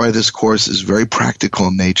 And that's why this course is very practical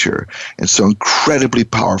in nature and so incredibly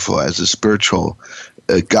powerful as a spiritual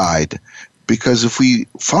guide. Because if we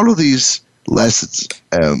follow these lessons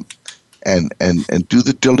and do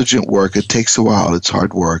the diligent work, it takes a while, it's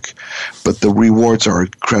hard work, but the rewards are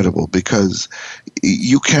incredible because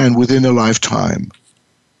you can, within a lifetime,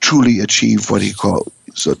 truly achieve what he calls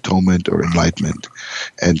atonement or enlightenment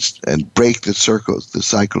and break the cycle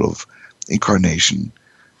of incarnation,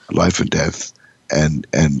 life and death, and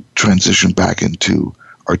transition back into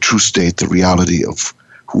our true state, the reality of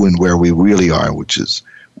who and where we really are, which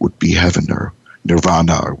would be heaven or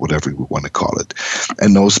nirvana or whatever we want to call it.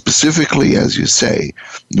 And know specifically, as you say,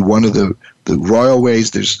 one of the royal ways,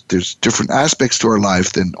 there's different aspects to our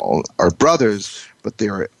life than all our brothers, but they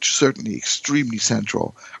are certainly extremely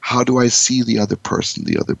central. How do I see the other person,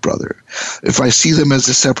 the other brother? If I see them as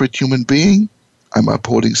a separate human being, I'm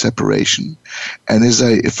upholding separation. And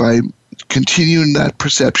if I continue in that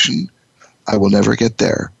perception, I will never get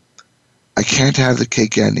there. I can't have the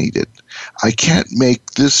cake and eat it. I can't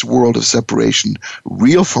make this world of separation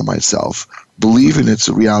real for myself, believe in its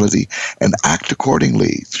reality, and act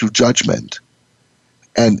accordingly through judgment,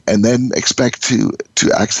 and then expect to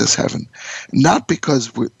access heaven. Not because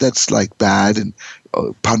that's like bad and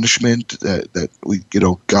punishment that we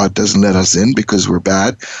God doesn't let us in because we're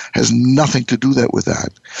bad. Has nothing to do with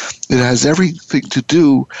that. It has everything to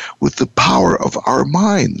do with the power of our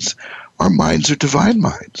minds. Our minds are divine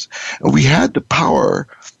minds. And we had the power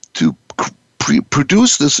to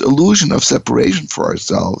produce this illusion of separation for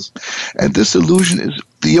ourselves. And this illusion is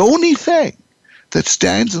the only thing that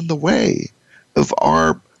stands in the way of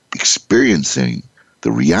our experiencing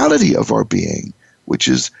the reality of our being, which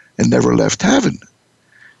is a never left heaven.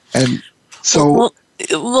 And so...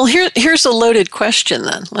 Well, here's a loaded question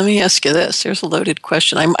then. Let me ask you this. Here's a loaded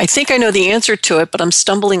question. I think I know the answer to it, but I'm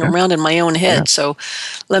stumbling around in my own head. Yeah. So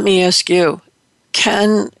let me ask you,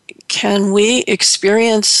 can we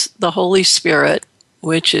experience the Holy Spirit,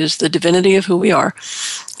 which is the divinity of who we are?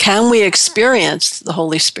 Can we experience the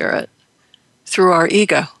Holy Spirit through our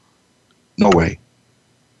ego? No way.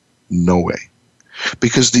 No way.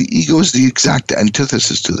 Because the ego is the exact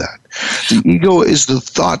antithesis to that. The ego is the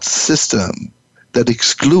thought system that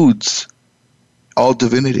excludes all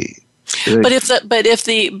divinity. But if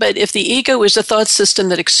the ego is a thought system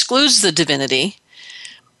that excludes the divinity,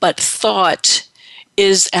 but thought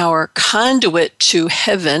is our conduit to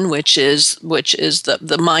heaven, which is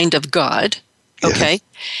the mind of God. Okay. Yes.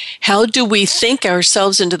 How do we think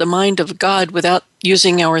ourselves into the mind of God without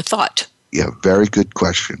using our thought? Yeah, very good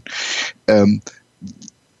question.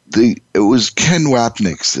 It was Ken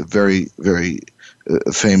Wapnick's, a very, very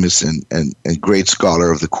famous and great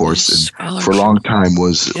scholar of the Course, and for a long time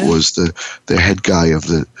was the head guy of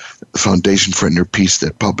the Foundation for Inner Peace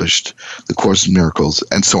that published the Course in Miracles,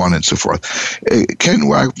 and so on and so forth. Ken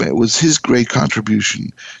Wapnick was his great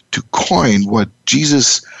contribution to coin what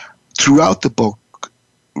Jesus, throughout the book,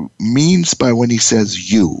 means by when he says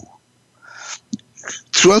 "you."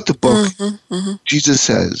 Throughout the book, Jesus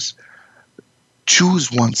says,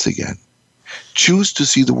 choose once again. Choose to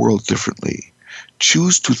see the world differently.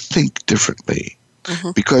 Choose to think differently.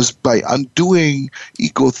 Because by undoing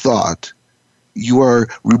ego thought, you are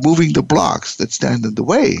removing the blocks that stand in the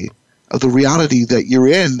way of the reality that you're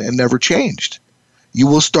in and never changed. You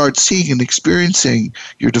will start seeing and experiencing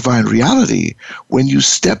your divine reality when you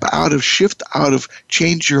shift out of,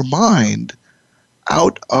 change your mind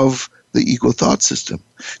out of the ego thought system.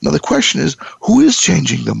 Now the question is, who is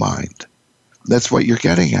changing the mind? That's what you're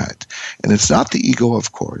getting at. And it's not the ego,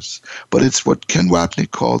 of course, but it's what Ken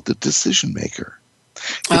Wapnick called the decision maker.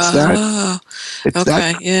 It's that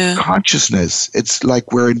consciousness. It's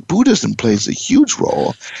like where in Buddhism plays a huge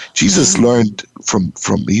role. Jesus learned from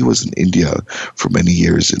he was in India for many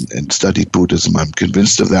years and studied Buddhism. I'm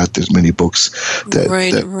convinced of that. There's many books that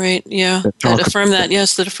affirm that.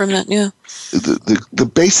 Yes, that affirm that. Yeah. The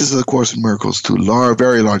basis of the Course in Miracles, to a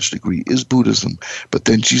very large degree, is Buddhism. But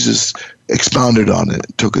then Jesus expounded on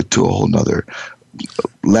it, took it to a whole nother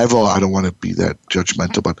level. I don't want to be that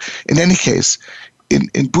judgmental, but in any case,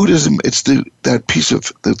 in Buddhism, it's that piece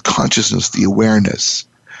of the consciousness, the awareness,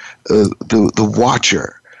 the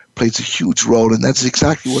watcher plays a huge role, and that's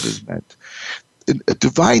exactly what is meant. A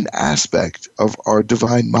divine aspect of our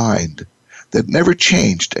divine mind that never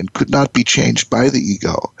changed and could not be changed by the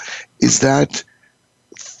ego is that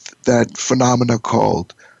phenomena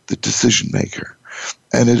called the decision maker.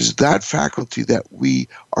 And it is that faculty that we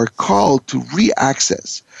are called to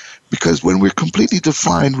re-access. Because when we're completely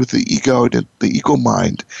defined with the ego, the ego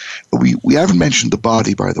mind, we haven't mentioned the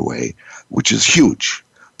body, by the way, which is huge.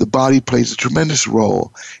 The body plays a tremendous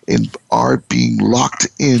role in our being locked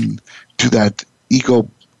in to that ego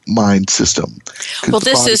mind system. Well,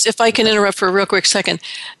 this is, if I can interrupt for a real quick second,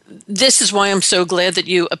 this is why I'm so glad that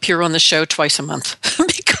you appear on the show twice a month.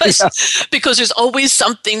 Because there's always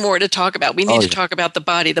something more to talk about. We need to talk about the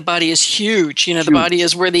body. The body is huge. The body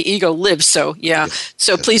is where the ego lives. So,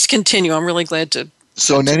 please continue. I'm really glad to.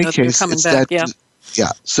 So, in any case, it's back.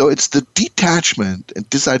 So it's the detachment and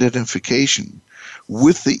disidentification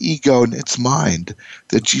with the ego and its mind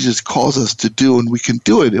that Jesus calls us to do, and we can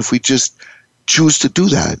do it if we just choose to do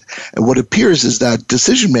that. And what appears is that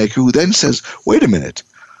decision maker who then says, "Wait a minute,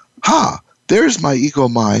 there's my ego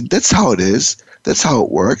mind. That's how it is. That's how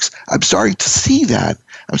it works. I'm starting to see that.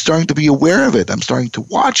 I'm starting to be aware of it. I'm starting to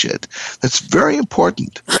watch it." That's very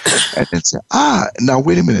important. And then say, now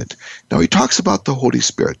wait a minute. Now he talks about the Holy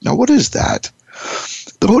Spirit. Now what is that?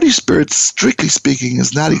 The Holy Spirit, strictly speaking,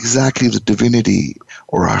 is not exactly the divinity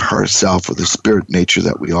or our higher self or the spirit nature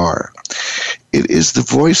that we are. It is the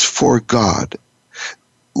voice for God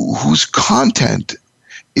whose content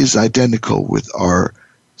is identical with our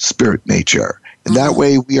spirit nature. And that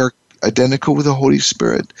way we are identical with the Holy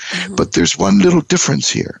Spirit. But there's one little difference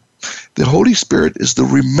here. The Holy Spirit is the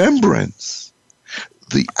remembrance,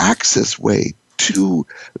 the access way to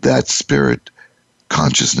that spirit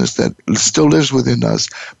consciousness that still lives within us,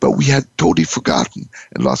 but we had totally forgotten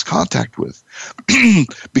and lost contact with.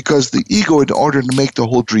 Because the ego, in order to make the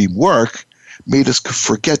whole dream work, made us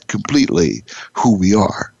forget completely who we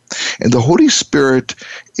are. And the Holy Spirit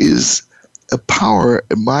is a power,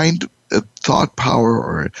 a mind, a thought power,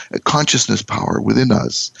 or a consciousness power within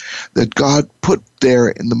us that God put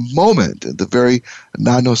there in the moment, in the very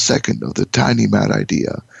nanosecond of the tiny mad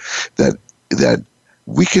idea, that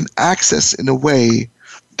we can access in a way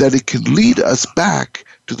that it can lead us back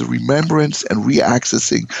to the remembrance and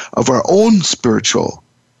reaccessing of our own spiritual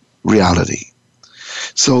reality.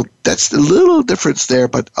 So that's the little difference there,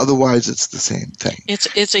 but otherwise it's the same thing.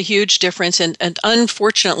 It's a huge difference, and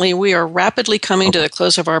unfortunately we are rapidly coming to the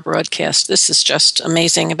close of our broadcast. This is just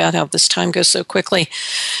amazing about how this time goes so quickly.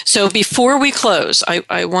 So before we close,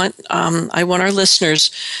 I want our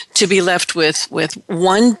listeners to be left with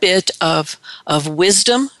one bit of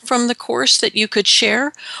wisdom from the Course that you could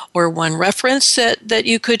share, or one reference that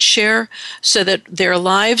you could share, so that their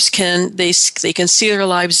lives can see their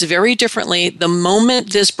lives very differently the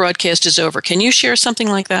moment this broadcast is over. Can you share something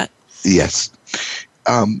like that? Yes.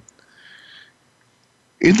 In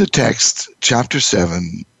the text, chapter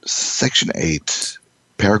 7, Section 8,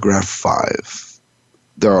 paragraph 5,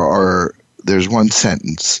 there's one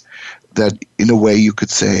sentence that, in a way, you could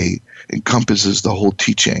say encompasses the whole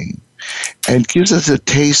teaching and gives us a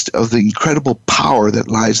taste of the incredible power that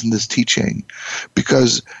lies in this teaching,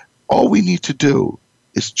 because all we need to do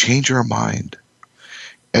is change our mind.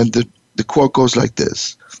 And the quote goes like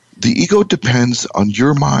this: "The ego depends on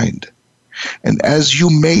your mind, and as you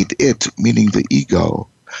made it," meaning the ego,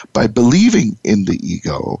 "by believing in the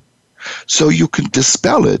ego, so you can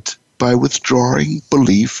dispel it by withdrawing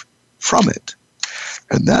belief from it."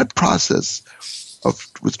 And that process of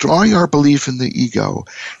withdrawing our belief in the ego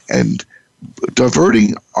and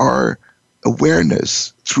diverting our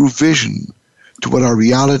awareness through vision to what our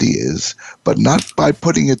reality is, but not by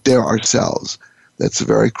putting it there ourselves. That's a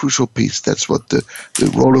very crucial piece. That's what the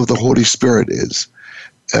role of the Holy Spirit is.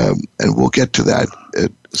 And we'll get to that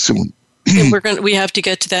soon. And we have to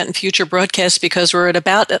get to that in future broadcasts, because we're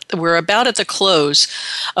about at the close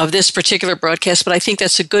of this particular broadcast. But I think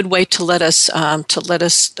that's a good way to let us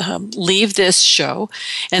leave this show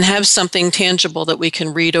and have something tangible that we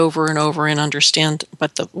can read over and over and understand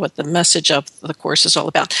what the message of the course is all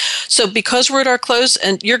about. So, because we're at our close,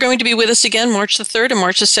 and you're going to be with us again March the 3rd and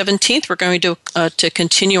March the 17th, we're going to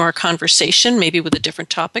continue our conversation, maybe with a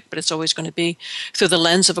different topic, but it's always going to be through the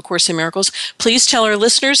lens of A Course in Miracles. Please tell our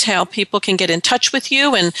listeners how people can get in touch with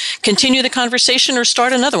you and continue the conversation or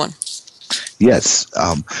start another one. Yes,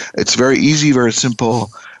 it's very easy, very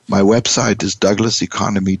simple. My website is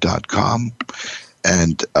douglaseconomy.com,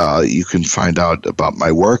 and you can find out about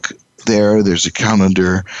my work there. There's a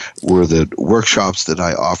calendar where the workshops that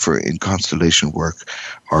I offer in constellation work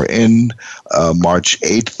are in. March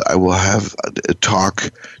 8th, I will have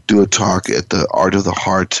do a talk at the Art of the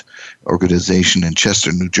Heart organization in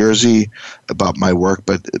Chester, New Jersey, about my work,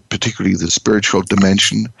 but particularly the spiritual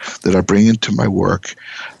dimension that I bring into my work.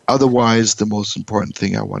 Otherwise, the most important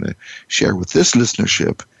thing I want to share with this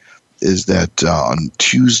listenership is that on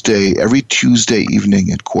Tuesday, every Tuesday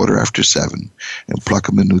evening at 7:15 in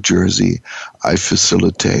Plaquemine, New Jersey, I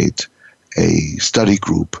facilitate a study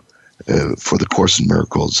group for the Course in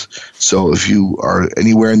Miracles. So if you are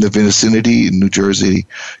anywhere in the vicinity in New Jersey,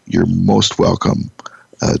 you're most welcome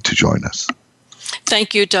to join us.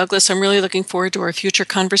 Thank you, Douglas. I'm really looking forward to our future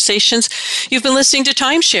conversations. You've been listening to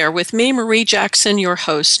Timeshare with me, Marie Jackson, your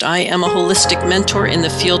host. I am a holistic mentor in the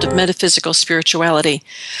field of metaphysical spirituality.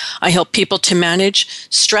 I help people to manage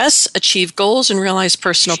stress, achieve goals, and realize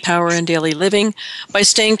personal power in daily living by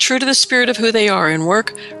staying true to the spirit of who they are in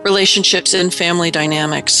work, relationships, and family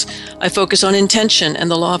dynamics. I focus on intention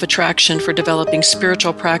and the law of attraction for developing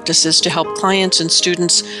spiritual practices to help clients and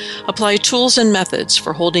students apply tools and methods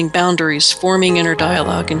for holding boundaries, forming inner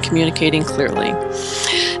dialogue, and communicating clearly.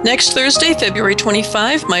 Next Thursday, February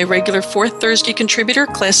 25, my regular fourth Thursday contributor,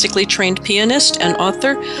 classically trained pianist and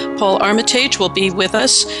author Paul Armitage, will be with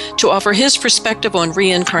us to offer his perspective on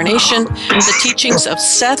reincarnation, the teachings of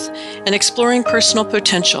Seth, and exploring personal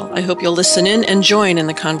potential. I hope you'll listen in and join in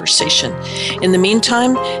the conversation. In the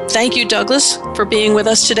meantime, thank you, Douglas, for being with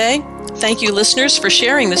us today. Thank you, listeners, for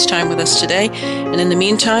sharing this time with us today. And in the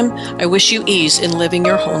meantime, I wish you ease in living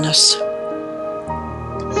your wholeness.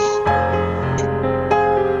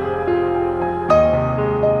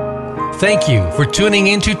 Thank you for tuning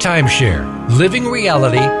into Timeshare, Living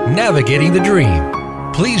Reality, Navigating the Dream.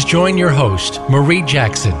 Please join your host, Marie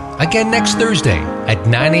Jackson, again next Thursday at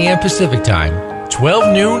 9 a.m. Pacific Time,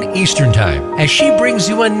 12 noon Eastern Time, as she brings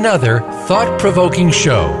you another thought-provoking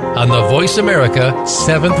show on the Voice America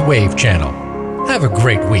 7th Wave channel. Have a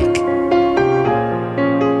great week.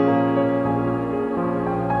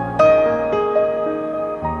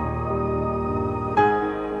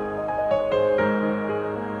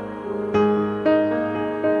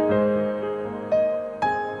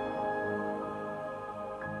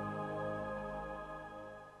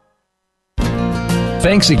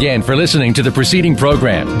 Thanks again for listening to the preceding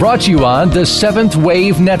program, brought to you on the 7th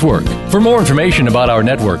Wave Network. For more information about our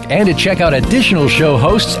network and to check out additional show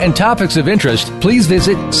hosts and topics of interest, please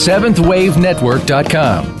visit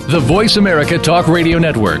 7thwavenetwork.com. The Voice America Talk Radio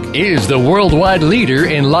Network is the worldwide leader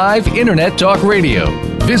in live Internet talk radio.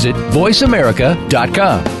 Visit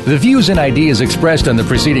voiceamerica.com. The views and ideas expressed on the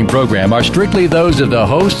preceding program are strictly those of the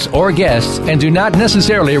hosts or guests and do not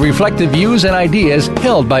necessarily reflect the views and ideas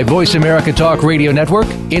held by Voice America Talk Radio Network,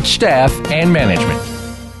 its staff, and management.